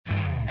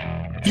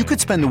You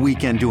could spend the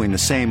weekend doing the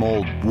same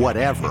old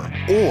whatever,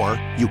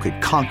 or you could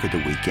conquer the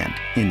weekend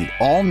in the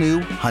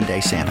all-new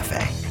Hyundai Santa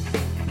Fe.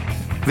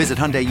 Visit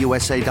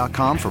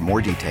HyundaiUSA.com for more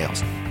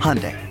details.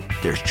 Hyundai,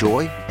 there's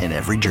joy in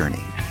every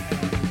journey.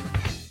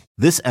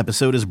 This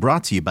episode is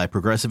brought to you by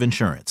Progressive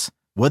Insurance.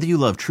 Whether you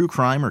love true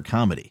crime or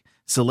comedy,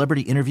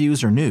 celebrity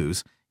interviews or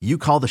news, you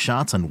call the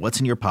shots on what's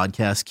in your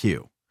podcast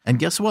queue. And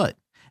guess what?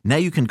 Now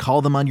you can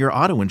call them on your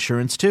auto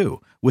insurance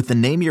too with the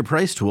Name Your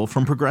Price tool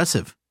from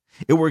Progressive.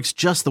 It works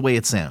just the way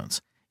it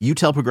sounds. You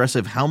tell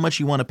Progressive how much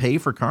you want to pay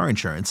for car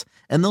insurance,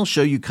 and they'll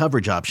show you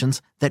coverage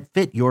options that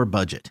fit your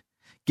budget.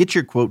 Get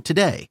your quote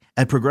today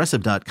at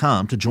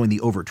Progressive.com to join the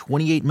over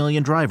 28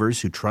 million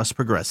drivers who trust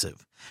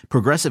Progressive.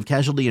 Progressive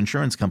Casualty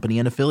Insurance Company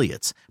and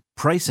Affiliates.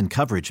 Price and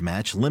coverage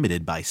match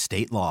limited by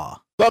state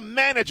law. The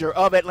manager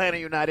of Atlanta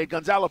United,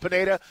 Gonzalo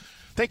Pineda,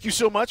 thank you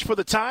so much for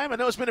the time. I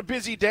know it's been a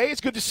busy day.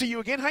 It's good to see you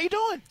again. How you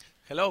doing?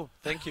 Hello.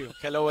 Thank you.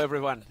 Hello,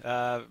 everyone.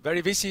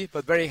 Very busy,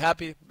 but very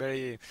happy,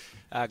 very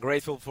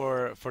grateful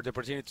for the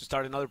opportunity to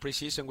start another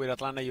preseason with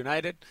Atlanta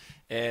United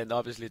and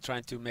obviously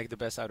trying to make the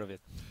best out of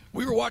it.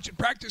 We were watching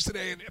practice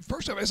today, and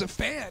first off, as a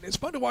fan, it's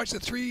fun to watch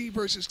the 3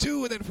 versus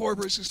 2 and then 4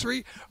 versus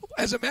 3.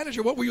 As a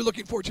manager, what were you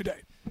looking for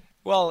today?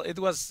 Well, it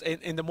was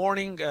in the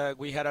morning.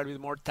 We had a little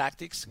more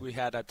tactics. We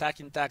had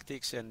attacking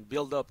tactics and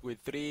build up with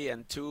 3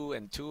 and 2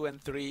 and 2 and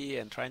 3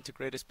 and trying to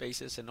create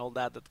spaces and all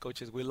that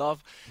coaches we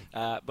love.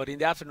 But in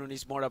the afternoon,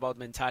 it's more about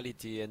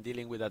mentality and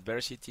dealing with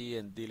adversity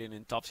and dealing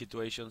in tough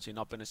situations in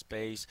open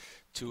space,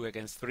 2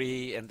 against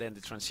 3, and then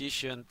the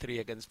transition, 3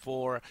 against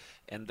 4,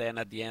 and then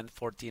at the end,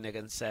 14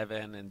 against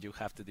 7, and you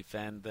have to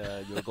defend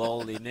your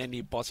goal in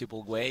any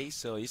possible way.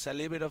 So it's a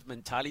little bit of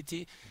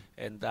mentality,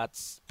 and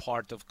that's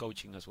part of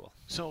coaching as well.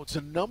 So it's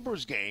a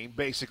numbers game,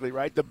 basically,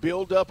 right? The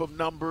build-up of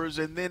numbers,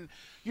 and then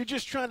you're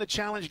just trying to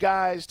challenge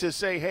guys to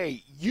say,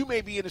 hey, you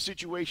may be in a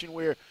situation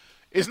where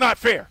it's not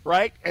fair,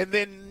 right? And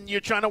then you're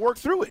trying to work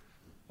through it.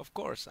 Of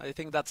course, I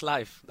think that's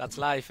life. That's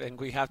life, and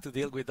we have to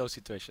deal with those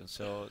situations.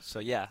 So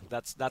yeah,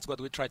 that's what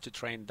we try to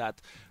train,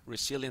 that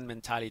resilient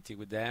mentality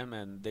with them,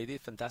 and they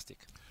did fantastic.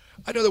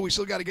 I know that we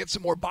still got to get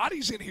some more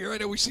bodies in here. I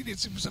know we see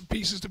some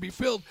pieces to be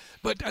filled,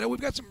 but I know we've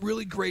got some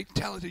really great,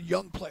 talented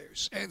young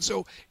players. And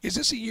so is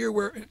this a year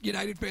where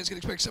United fans can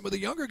expect some of the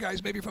younger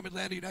guys, maybe from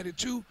Atlanta United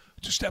too,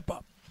 to step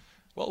up?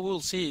 Well, we'll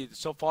see.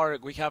 So far,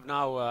 we have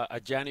now a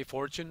Gianni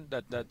Fortune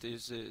that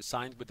is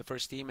signed with the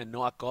first team, and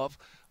Noah Kov.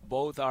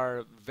 Both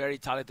are very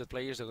talented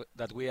players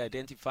that we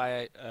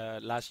identified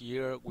last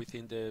year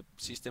within the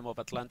system of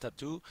Atlanta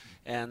too,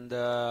 and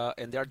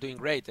they are doing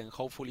great. And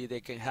hopefully, they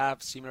can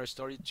have similar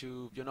story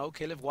to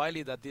Caleb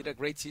Wiley that did a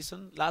great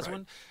season last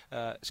one,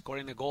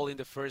 scoring a goal in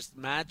the first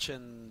match,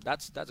 and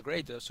that's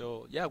great.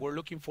 So yeah, we're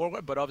looking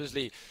forward. But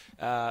obviously,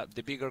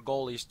 the bigger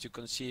goal is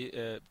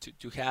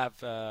to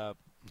have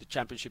the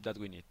championship that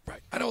we need. Right.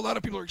 I know a lot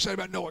of people are excited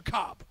about Noah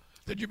Cobb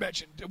that you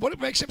mentioned. What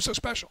makes him so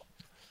special?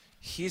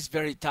 He's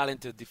very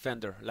talented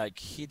defender. Like,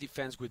 he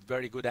defends with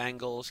very good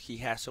angles. He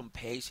has some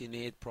pace in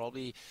it.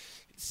 Probably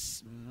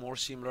it's more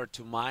similar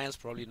to Miles,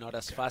 probably not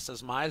as fast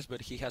as Miles,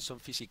 but he has some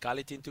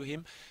physicality into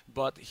him.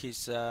 But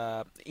his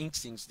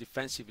instincts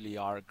defensively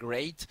are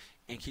great,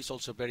 and he's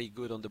also very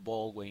good on the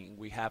ball when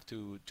we have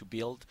to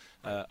build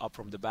up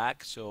from the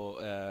back.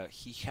 So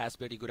he has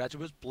very good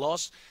attributes,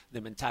 plus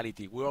the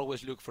mentality. We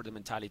always look for the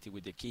mentality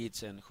with the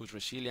kids, and who's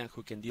resilient,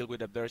 who can deal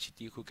with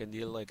adversity, who can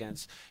deal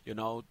against,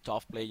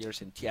 tough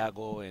players, and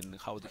Thiago, and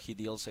how he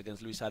deals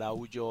against Luis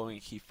Araujo, and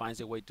he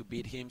finds a way to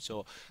beat him.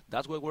 So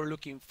that's what we're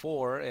looking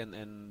for,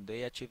 and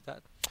they achieved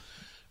that.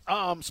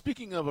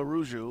 Speaking of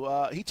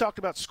Araujo, he talked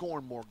about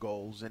scoring more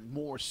goals and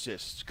more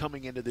assists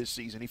coming into this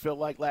season. He felt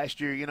like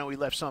last year, he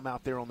left some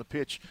out there on the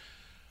pitch.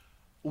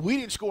 We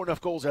didn't score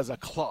enough goals as a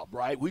club,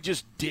 right? We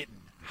just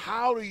didn't.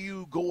 How do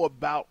you go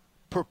about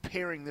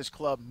preparing this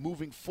club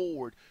moving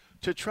forward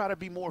to try to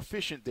be more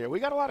efficient there? We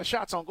got a lot of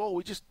shots on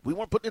goal. We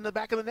weren't putting in the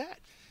back of the net.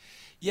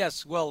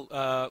 Yes,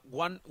 well,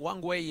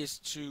 one way is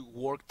to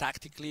work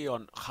tactically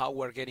on how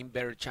we're getting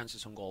better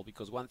chances on goal,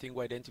 because one thing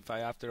we identify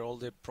after all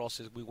the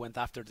process we went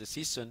after the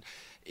season,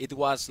 it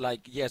was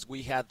like, yes,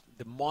 we had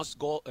the most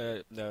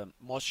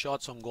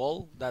shots on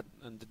goal that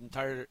in the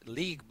entire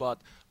league, but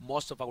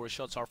most of our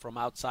shots are from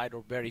outside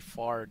or very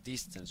far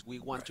distance. We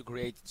want to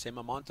create the same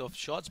amount of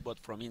shots, but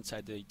from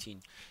inside the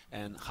 18.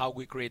 And how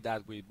we create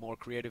that with more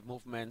creative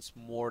movements,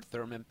 more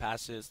Thurman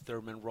passes,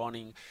 Thurman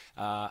running,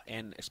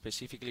 and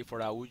specifically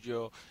for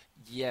Araujo,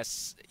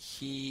 yes,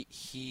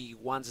 he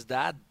wants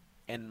that,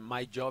 and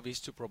my job is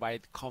to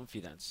provide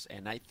confidence.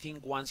 And I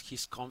think once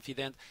he's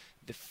confident,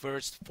 the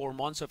first 4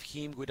 months of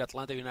him with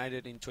Atlanta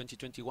United in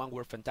 2021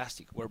 were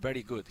fantastic. Were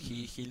very good.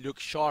 He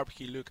looked sharp.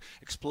 He looked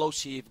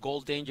explosive,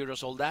 goal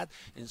dangerous, all that.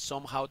 And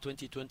somehow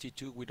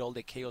 2022, with all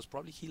the chaos,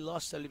 probably he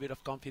lost a little bit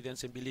of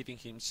confidence and believing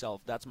in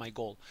himself. That's my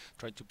goal.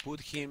 Trying to put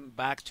him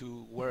back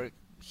to where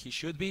he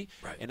should be,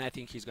 and I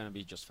think he's going to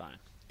be just fine.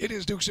 It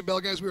is Dukes and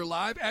Bell, guys. We are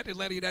live at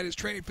Atlanta United's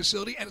training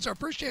facility, and it's our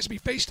first chance to be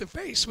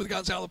face-to-face with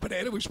Gonzalo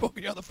Pineda. We've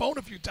spoken on the phone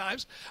a few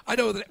times. I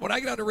know that when I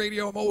get on the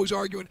radio, I'm always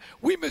arguing,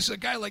 we miss a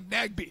guy like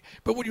Nagbe.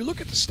 But when you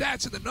look at the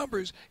stats and the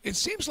numbers, it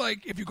seems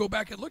like if you go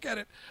back and look at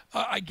it,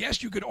 I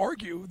guess you could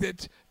argue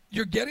that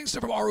you're getting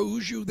stuff from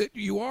Araujo that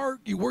you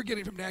were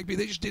getting from Nagbe.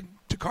 They just didn't,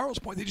 to Carl's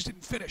point, they just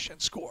didn't finish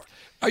and score.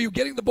 Are you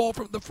getting the ball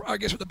from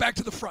the back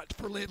to the front,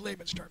 for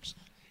layman's terms?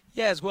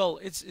 Yes, well,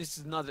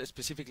 it's not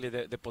specifically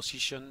the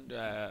position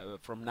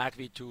from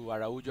Nagbe to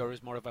Araujo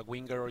is more of a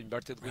winger or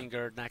inverted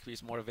winger. Nagbe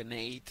is more of an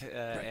 8,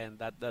 and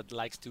that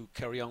likes to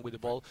carry on with the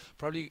ball.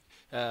 Probably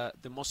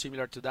the most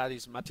similar to that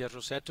is Matias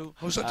Rossetto.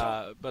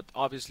 But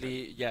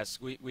obviously,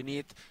 yes, we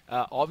need,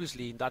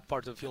 obviously, in that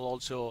part of the field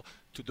also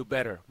to do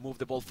better, move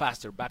the ball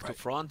faster, back to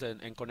front,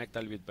 and connect a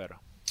little bit better.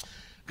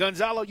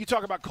 Gonzalo, you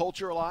talk about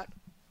culture a lot.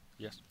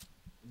 Yes.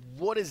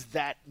 What does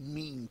that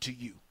mean to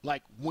you?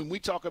 Like, when we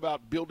talk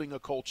about building a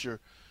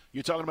culture,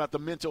 you're talking about the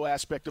mental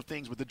aspect of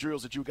things with the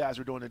drills that you guys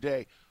are doing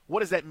today.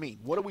 What does that mean?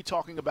 What are we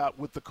talking about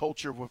with the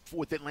culture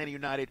with Atlanta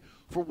United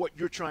for what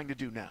you're trying to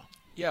do now?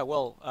 Yeah,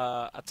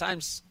 well, at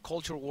times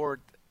culture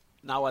word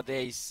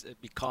nowadays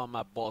become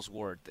a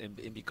buzzword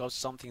and because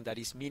something that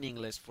is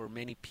meaningless for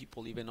many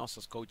people, even us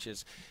as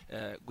coaches,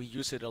 we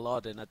use it a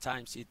lot, and at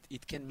times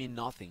it can mean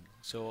nothing.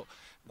 So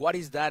what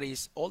is that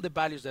is all the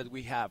values that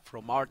we have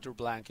from Arthur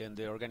Blank and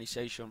the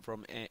organization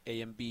from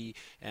AMB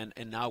and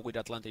now with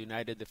Atlanta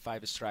United, the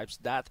 5 Stripes,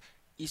 that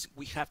is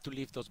we have to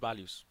live those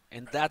values.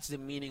 And that's the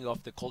meaning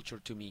of the culture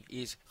to me,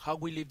 is how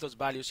we live those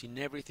values in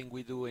everything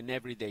we do and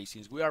every day.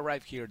 Since we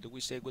arrive here, do we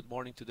say good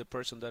morning to the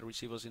person that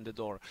receives us in the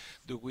door?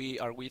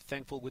 Are we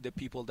thankful with the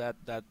people that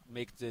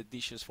make the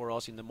dishes for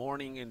us in the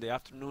morning, in the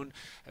afternoon?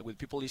 With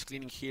people is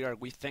cleaning here, are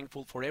we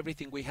thankful for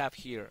everything we have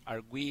here?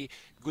 Are we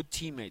good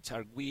teammates?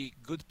 Are we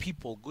good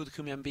people, good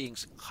human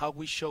beings? How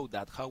we show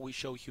that, how we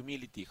show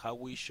humility, how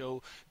we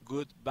show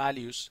good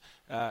values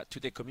to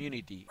the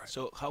community. Right.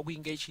 So how we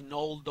engage in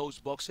all those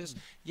boxes.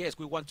 Yes,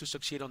 we want to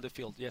succeed on the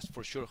field. Yes,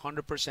 for sure,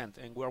 100%,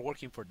 and we're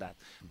working for that.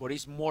 But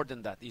it's more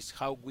than that. It's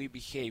how we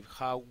behave,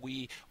 how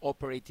we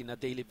operate in a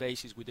daily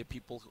basis with the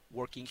people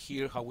working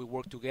here, how we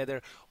work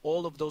together.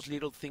 All of those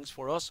little things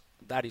for us,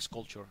 that is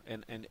culture.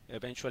 And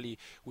eventually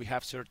we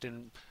have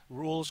certain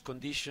rules,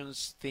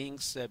 conditions,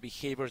 things,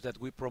 behaviors that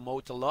we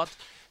promote a lot.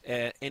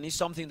 And it's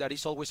something that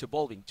is always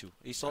evolving too.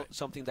 It's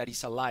something that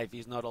is alive.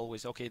 It's not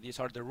always, okay, these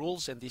are the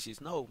rules and this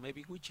is no.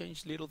 Maybe we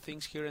change little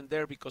things here and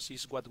there because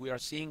it's what we are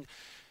seeing.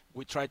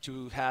 We try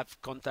to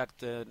have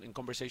contact and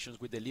conversations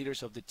with the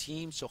leaders of the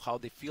team, so how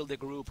they feel the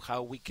group,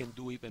 how we can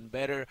do even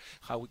better,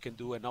 how we can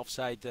do an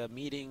offside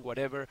meeting,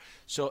 whatever.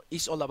 So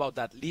it's all about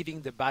that,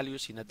 living the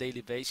values in a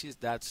daily basis.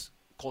 That's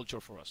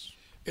culture for us.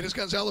 It is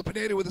Gonzalo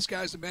Pineda with us,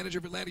 guys, the manager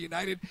of Atlanta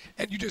United.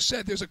 And you just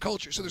said there's a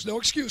culture, so there's no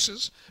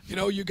excuses. You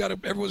know,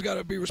 everyone's got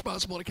to be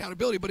responsible and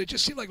accountability. But it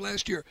just seemed like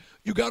last year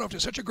you got off to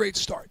such a great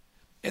start,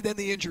 and then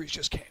the injuries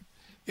just came.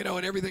 You know,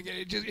 and everything.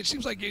 It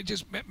seems like it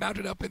just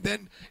mounted up. And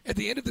then at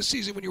the end of the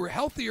season, when you were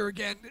healthier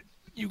again,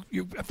 you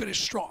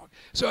finished strong.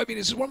 So, I mean,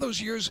 it's one of those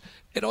years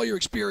in all your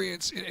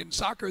experience in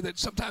soccer that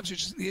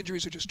sometimes the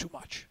injuries are just too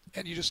much,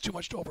 and you're just too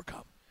much to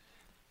overcome.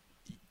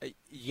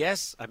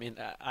 Yes, I mean,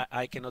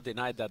 I cannot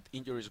deny that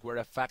injuries were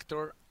a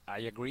factor. I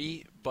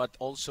agree, but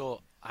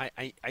also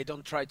I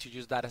don't try to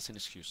use that as an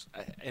excuse.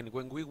 And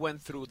when we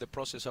went through the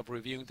process of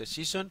reviewing the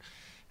season,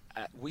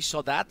 we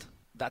saw that.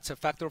 That's a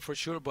factor for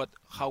sure, but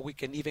how we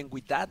can even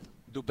with that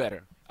do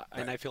better.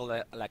 And I feel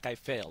like I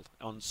failed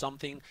on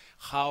something,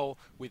 how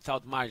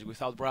without Myers,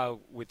 without Brown,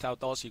 without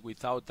Ossie,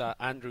 without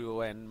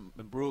Andrew and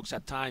Brooks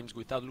at times,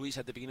 without Luis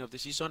at the beginning of the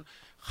season,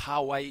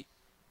 how I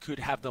could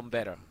have done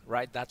better,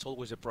 right? That's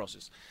always a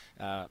process.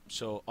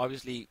 So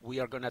obviously we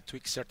are going to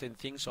tweak certain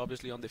things,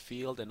 obviously on the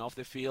field and off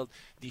the field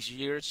this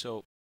year,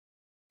 so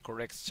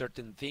correct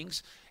certain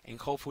things, and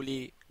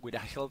hopefully with a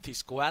healthy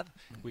squad,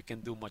 we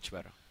can do much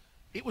better.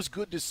 It was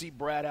good to see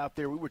Brad out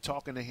there. We were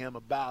talking to him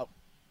about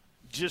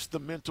just the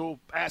mental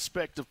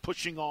aspect of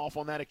pushing off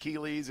on that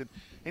Achilles, and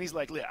he's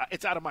like,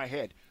 it's out of my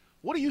head.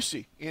 What do you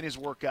see in his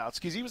workouts?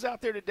 Because he was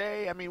out there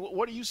today. I mean,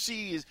 what do you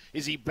see?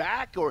 Is he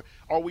back, or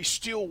are we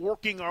still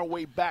working our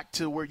way back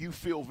to where you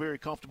feel very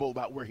comfortable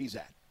about where he's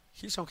at?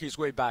 He's on his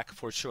way back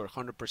for sure,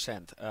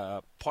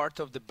 100%. Part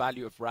of the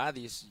value of Brad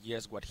is,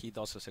 yes, what he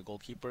does as a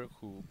goalkeeper,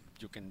 who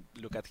you can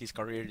look at his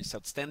career is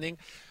outstanding,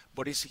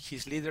 but it's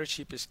his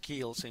leadership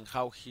skills and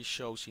how he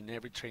shows in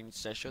every training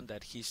session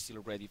that he's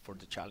still ready for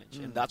the challenge.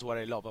 And that's what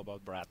I love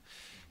about Brad.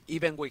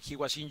 Even when he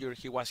was injured,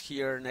 he was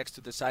here next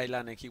to the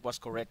sideline and he was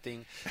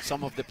correcting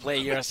some of the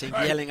players and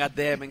yelling at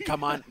them and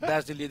come on.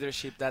 That's the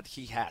leadership that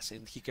he has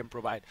and he can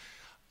provide.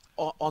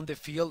 On the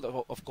field,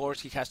 of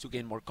course, he has to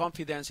gain more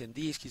confidence in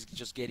this. He's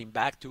just getting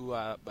back to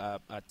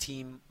a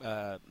team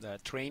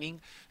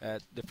training,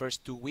 the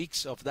first 2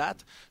 weeks of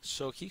that.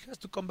 So he has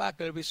to come back.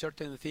 There will be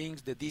certain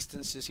things. The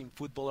distances in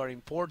football are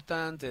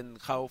important and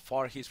how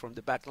far he's from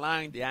the back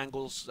line, the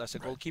angles as a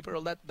goalkeeper,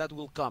 all that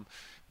will come.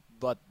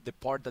 But the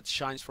part that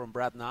shines from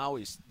Brad now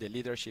is the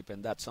leadership,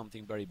 and that's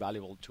something very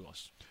valuable to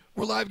us.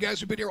 We're live,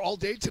 guys. We've been here all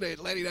day today at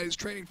Atlanta United's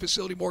training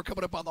facility. More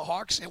coming up on the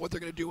Hawks and what they're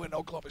going to do in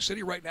Oklahoma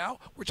City right now.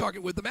 We're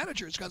talking with the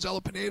manager. It's Gonzalo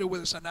Pineda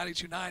with us on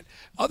 92.9.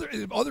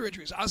 Other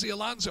injuries. Ozzie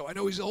Alonso. I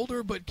know he's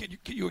older, but can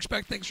you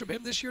expect things from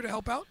him this year to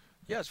help out?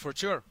 Yes, for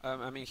sure.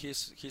 I mean,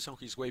 he's on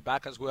his way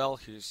back as well.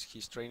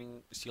 He's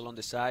training still on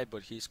the side,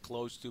 but he's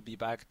close to be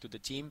back to the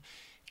team.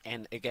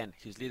 And again,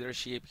 his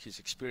leadership, his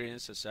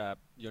experience as a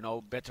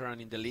veteran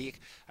in the league,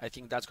 I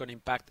think that's going to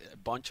impact a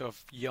bunch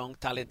of young,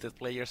 talented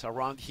players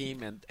around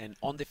him and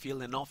on the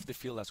field and off the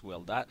field as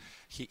well. That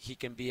he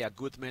can be a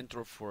good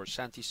mentor for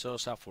Santi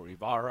Sosa, for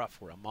Ibarra,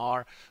 for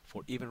Amar,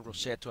 for even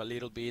Rossetto a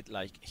little bit.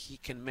 Like, he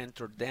can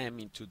mentor them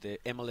into the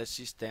MLS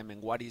system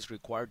and what is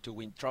required to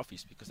win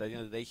trophies. Because at the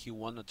end of the day, he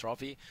won a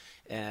trophy,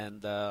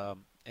 and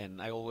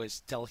I always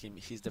tell him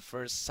he's the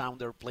first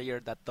Sounder player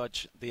that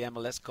touched the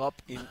MLS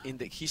Cup in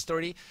the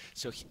history,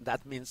 so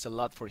that means a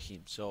lot for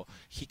him. So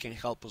he can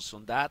help us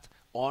on that,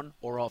 on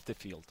or off the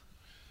field.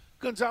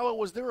 Gonzalo,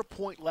 was there a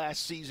point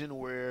last season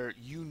where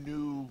you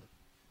knew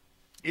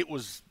it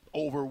was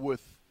over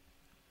with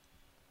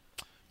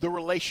the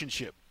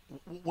relationship?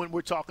 When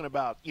we're talking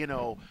about,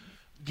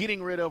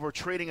 getting rid of or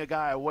trading a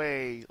guy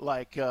away,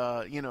 like,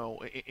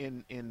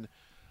 in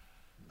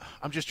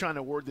I'm just trying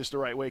to word this the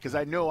right way because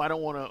I know I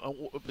don't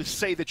want to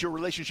say that your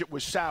relationship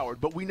was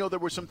soured, but we know there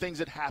were some things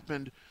that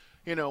happened,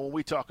 when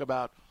we talk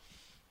about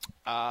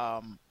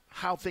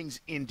how things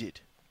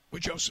ended.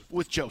 With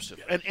Josef.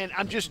 Yeah. And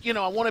I'm just,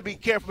 I want to be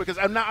careful because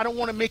I don't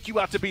want to make you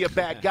out to be a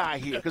bad guy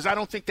here because I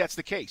don't think that's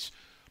the case.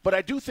 But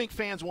I do think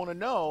fans want to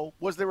know,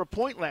 was there a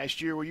point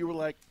last year where you were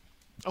like,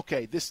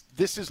 okay, this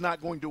is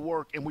not going to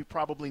work and we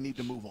probably need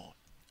to move on?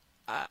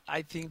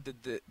 I think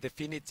that the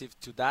definitive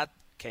to that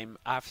came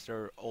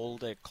after all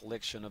the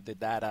collection of the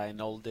data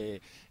and all the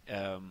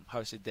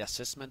the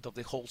assessment of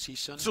the whole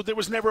season. So there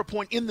was never a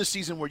point in the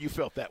season where you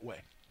felt that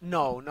way?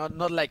 No,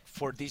 not like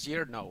for this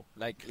year. No,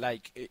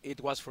 like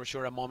it was for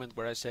sure a moment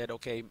where I said,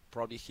 okay,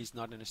 probably he's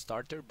not a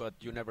starter, but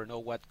you never know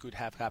what could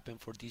have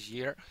happened for this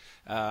year.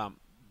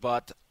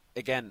 But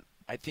again,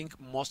 I think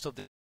most of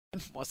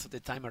the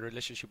time, our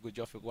relationship with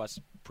Josef was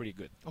pretty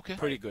good. Okay.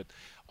 Pretty good.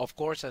 Of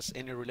course, as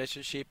any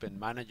relationship and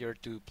manager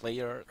to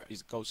player,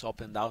 it goes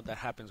up and down. That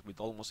happens with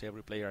almost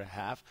every player I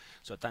have.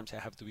 So at times I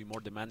have to be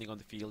more demanding on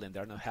the field, and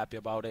they're not happy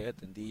about it,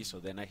 and this. So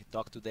then I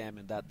talk to them,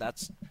 and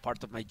that's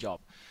part of my job.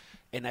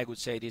 And I would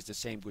say it is the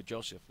same with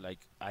Josef. Like,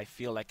 I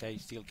feel like I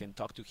still can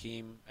talk to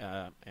him,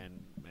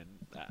 and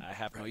I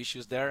have no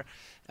issues there.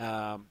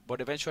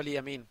 But eventually,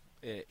 I mean,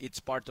 it's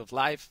part of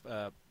life.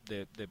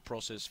 The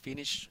process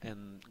finished,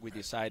 and we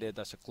decided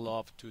as a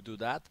club to do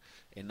that.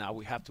 And now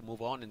we have to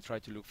move on and try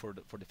to look for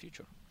the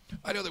future.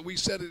 I know that we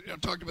said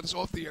it, talked about this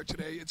off the air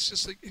today. It's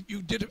just like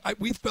you did.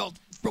 We felt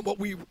from what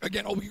we,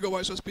 again, all week ago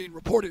as was being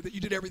reported, that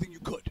you did everything you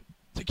could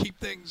to keep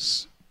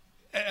things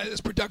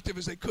as productive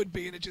as they could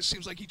be, and it just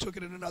seems like he took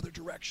it in another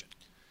direction.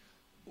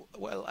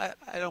 Well,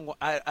 I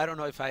don't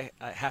know if I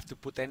have to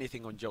put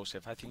anything on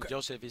Josef. I think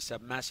Josef is a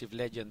massive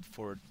legend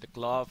for the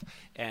club,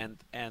 and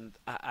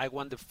I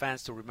want the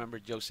fans to remember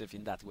Josef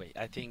in that way.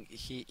 I think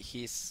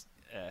he's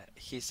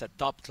a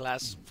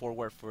top-class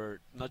forward for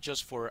not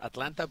just for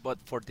Atlanta but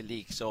for the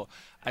league. So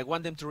I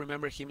want them to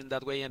remember him in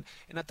that way. And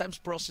at times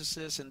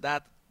processes and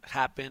that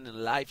happen,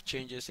 and life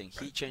changes, and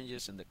he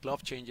changes, and the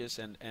club changes,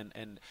 and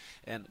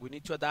we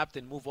need to adapt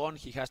and move on.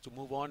 He has to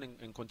move on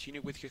and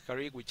continue with his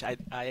career, which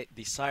I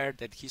desire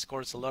that he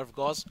scores a lot of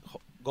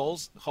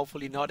goals,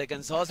 hopefully not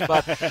against us,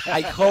 but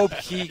I hope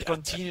he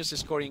continues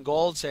scoring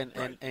goals and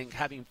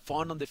having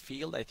fun on the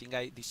field. I think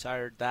I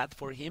desire that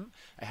for him.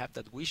 I have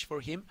that wish for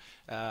him,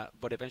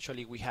 but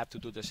eventually we have to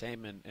do the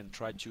same and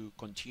try to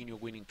continue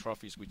winning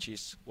trophies, which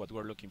is what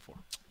we're looking for.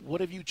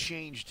 What have you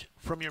changed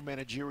from your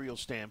managerial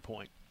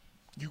standpoint?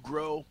 You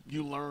grow,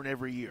 you learn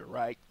every year,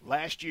 right?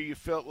 Last year you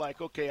felt like,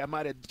 okay, I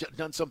might have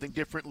done something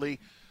differently.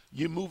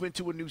 You move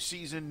into a new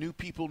season, new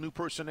people, new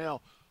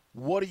personnel.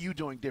 What are you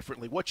doing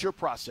differently? What's your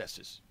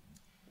processes?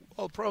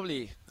 Well,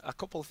 probably a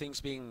couple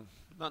things being,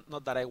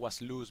 not that I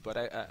was loose, but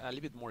a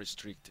little bit more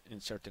strict in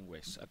certain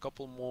ways. A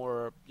couple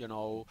more,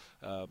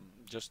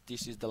 just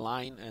this is the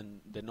line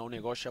and the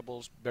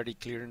no-negotiables, very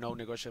clear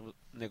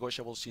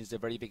no-negotiables since the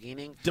very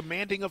beginning.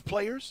 Demanding of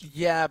players?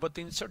 Yeah, but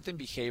in certain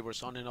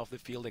behaviors on and off the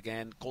field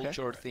again,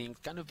 culture things,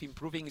 kind of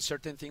improving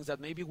certain things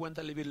that maybe went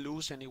a little bit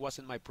loose, and it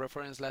wasn't my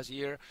preference last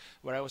year,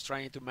 where I was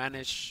trying to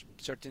manage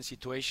certain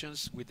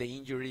situations with the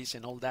injuries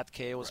and all that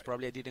chaos. Right.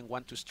 Probably I didn't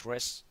want to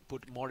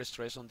put more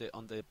stress on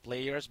the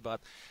players, but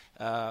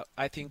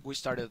I think we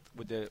started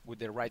with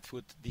the right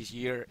foot this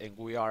year, and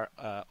we are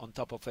on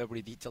top of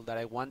every detail that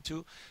I want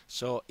to.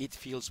 So it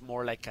feels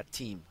more like a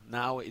team.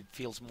 Now it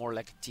feels more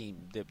like a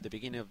team. The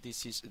beginning of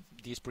this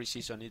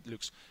preseason, it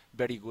looks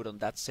very good on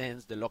that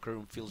sense. The locker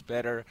room feels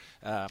better.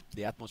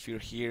 The atmosphere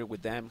here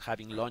with them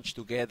having lunch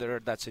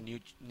together, that's a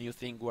new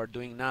thing we're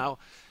doing now.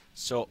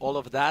 So all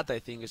of that, I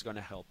think, is going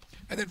to help.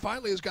 And then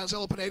finally, as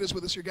Gonzalo Pineda's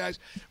with us here, guys,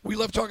 we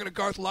love talking to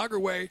Garth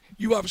Lagerwey.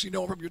 You obviously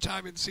know him from your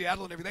time in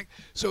Seattle and everything.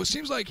 So it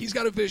seems like he's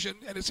got a vision,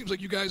 and it seems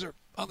like you guys are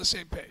on the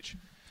same page.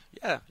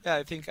 Yeah.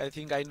 I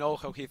think I know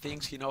how he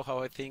thinks. He knows how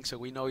I think. So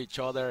we know each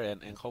other,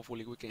 and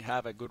hopefully we can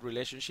have a good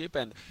relationship.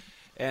 And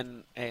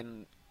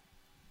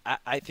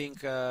I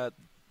think the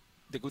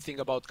good thing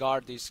about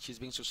Garth is he's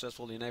been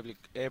successful in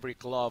every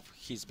club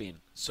he's been.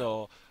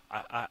 So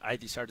I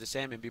desire the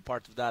same and be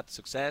part of that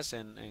success,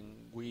 and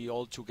we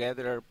all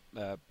together,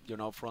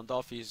 front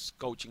office,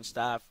 coaching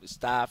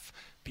staff,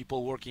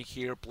 people working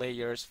here,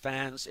 players,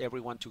 fans,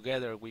 everyone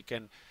together, we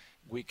can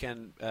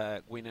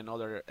win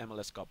another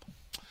MLS Cup.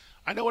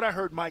 I know what I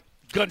heard, Mike.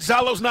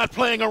 Gonzalo's not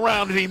playing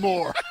around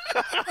anymore.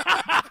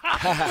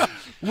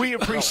 We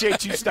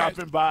appreciate you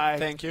stopping by.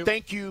 Thank you.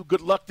 Thank you.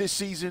 Good luck this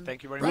season.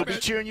 Thank you very We'll much. be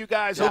cheering you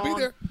guys We'll on. be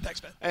there.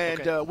 Thanks, man.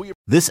 And Okay.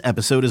 This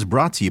episode is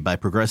brought to you by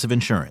Progressive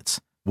Insurance.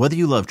 Whether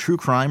you love true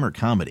crime or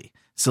comedy,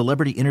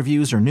 celebrity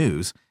interviews or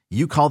news,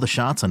 you call the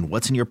shots on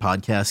what's in your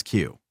podcast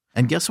queue.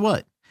 And guess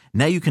what?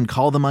 Now you can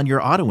call them on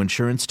your auto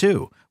insurance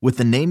too with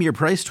the Name Your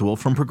Price tool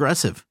from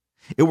Progressive.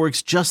 It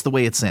works just the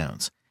way it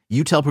sounds.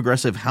 You tell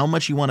Progressive how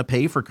much you want to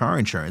pay for car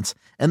insurance,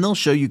 and they'll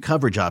show you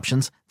coverage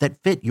options that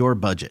fit your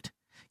budget.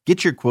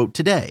 Get your quote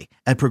today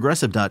at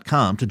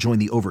Progressive.com to join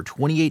the over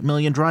 28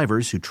 million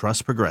drivers who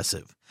trust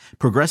Progressive.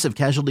 Progressive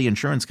Casualty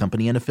Insurance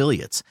Company and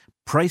Affiliates.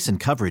 Price and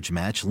coverage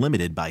match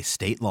limited by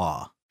state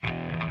law.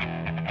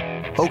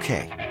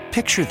 Okay,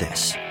 picture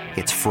this.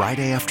 It's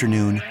Friday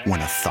afternoon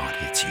when a thought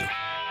hits you.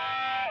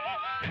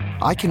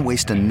 I can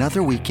waste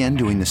another weekend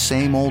doing the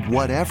same old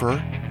whatever,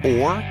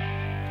 or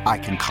I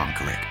can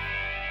conquer it.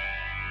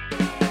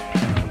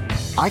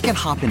 I can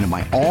hop into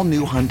my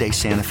all-new Hyundai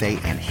Santa Fe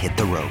and hit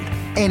the road.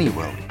 Any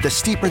road. The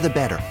steeper, the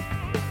better.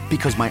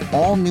 Because my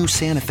all-new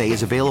Santa Fe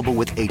is available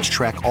with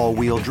H-Track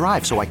all-wheel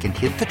drive, so I can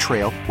hit the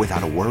trail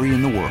without a worry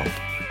in the world.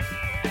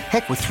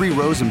 Heck, with 3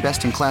 rows and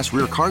best-in-class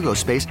rear cargo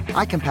space,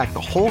 I can pack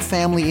the whole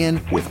family in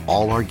with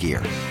all our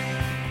gear.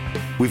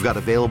 We've got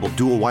available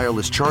dual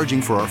wireless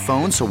charging for our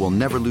phones, so we'll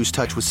never lose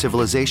touch with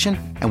civilization,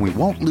 and we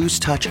won't lose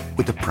touch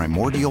with the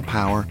primordial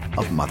power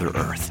of Mother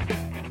Earth.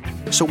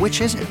 So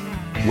which is it?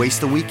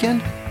 Waste the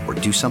weekend or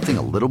do something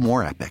a little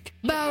more epic?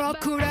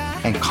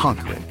 And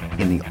conquer it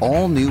in the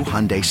all-new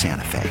Hyundai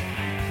Santa Fe.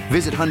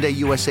 Visit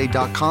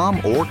HyundaiUSA.com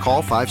or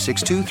call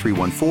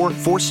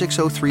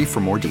 562-314-4603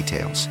 for more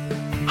details.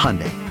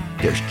 Hyundai,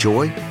 there's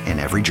joy in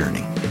every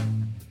journey.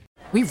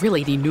 We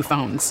really need new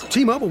phones.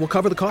 T-Mobile will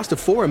cover the cost of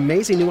 4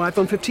 amazing new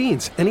iPhone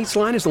 15s, and each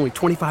line is only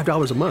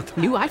 $25 a month.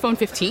 New iPhone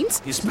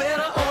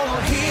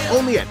 15s?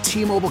 Only at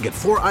T-Mobile, get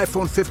 4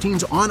 iPhone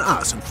 15s on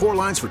us and 4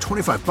 lines for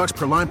 $25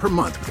 per line per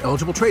month with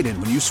eligible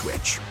trade-in when you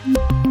switch.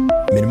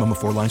 Minimum of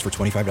 4 lines for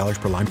 $25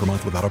 per line per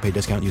month with autopay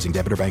discount using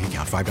debit or bank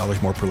account.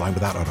 $5 more per line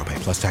without autopay,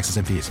 plus taxes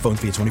and fees. Phone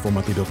fee at 24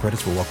 monthly bill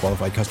credits for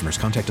well-qualified customers.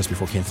 Contact us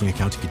before canceling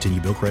account to continue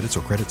bill credits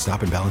or credit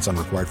stop and balance on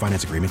required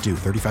finance agreement due.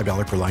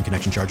 $35 per line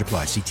connection charge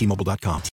applies. See T-Mobile.com.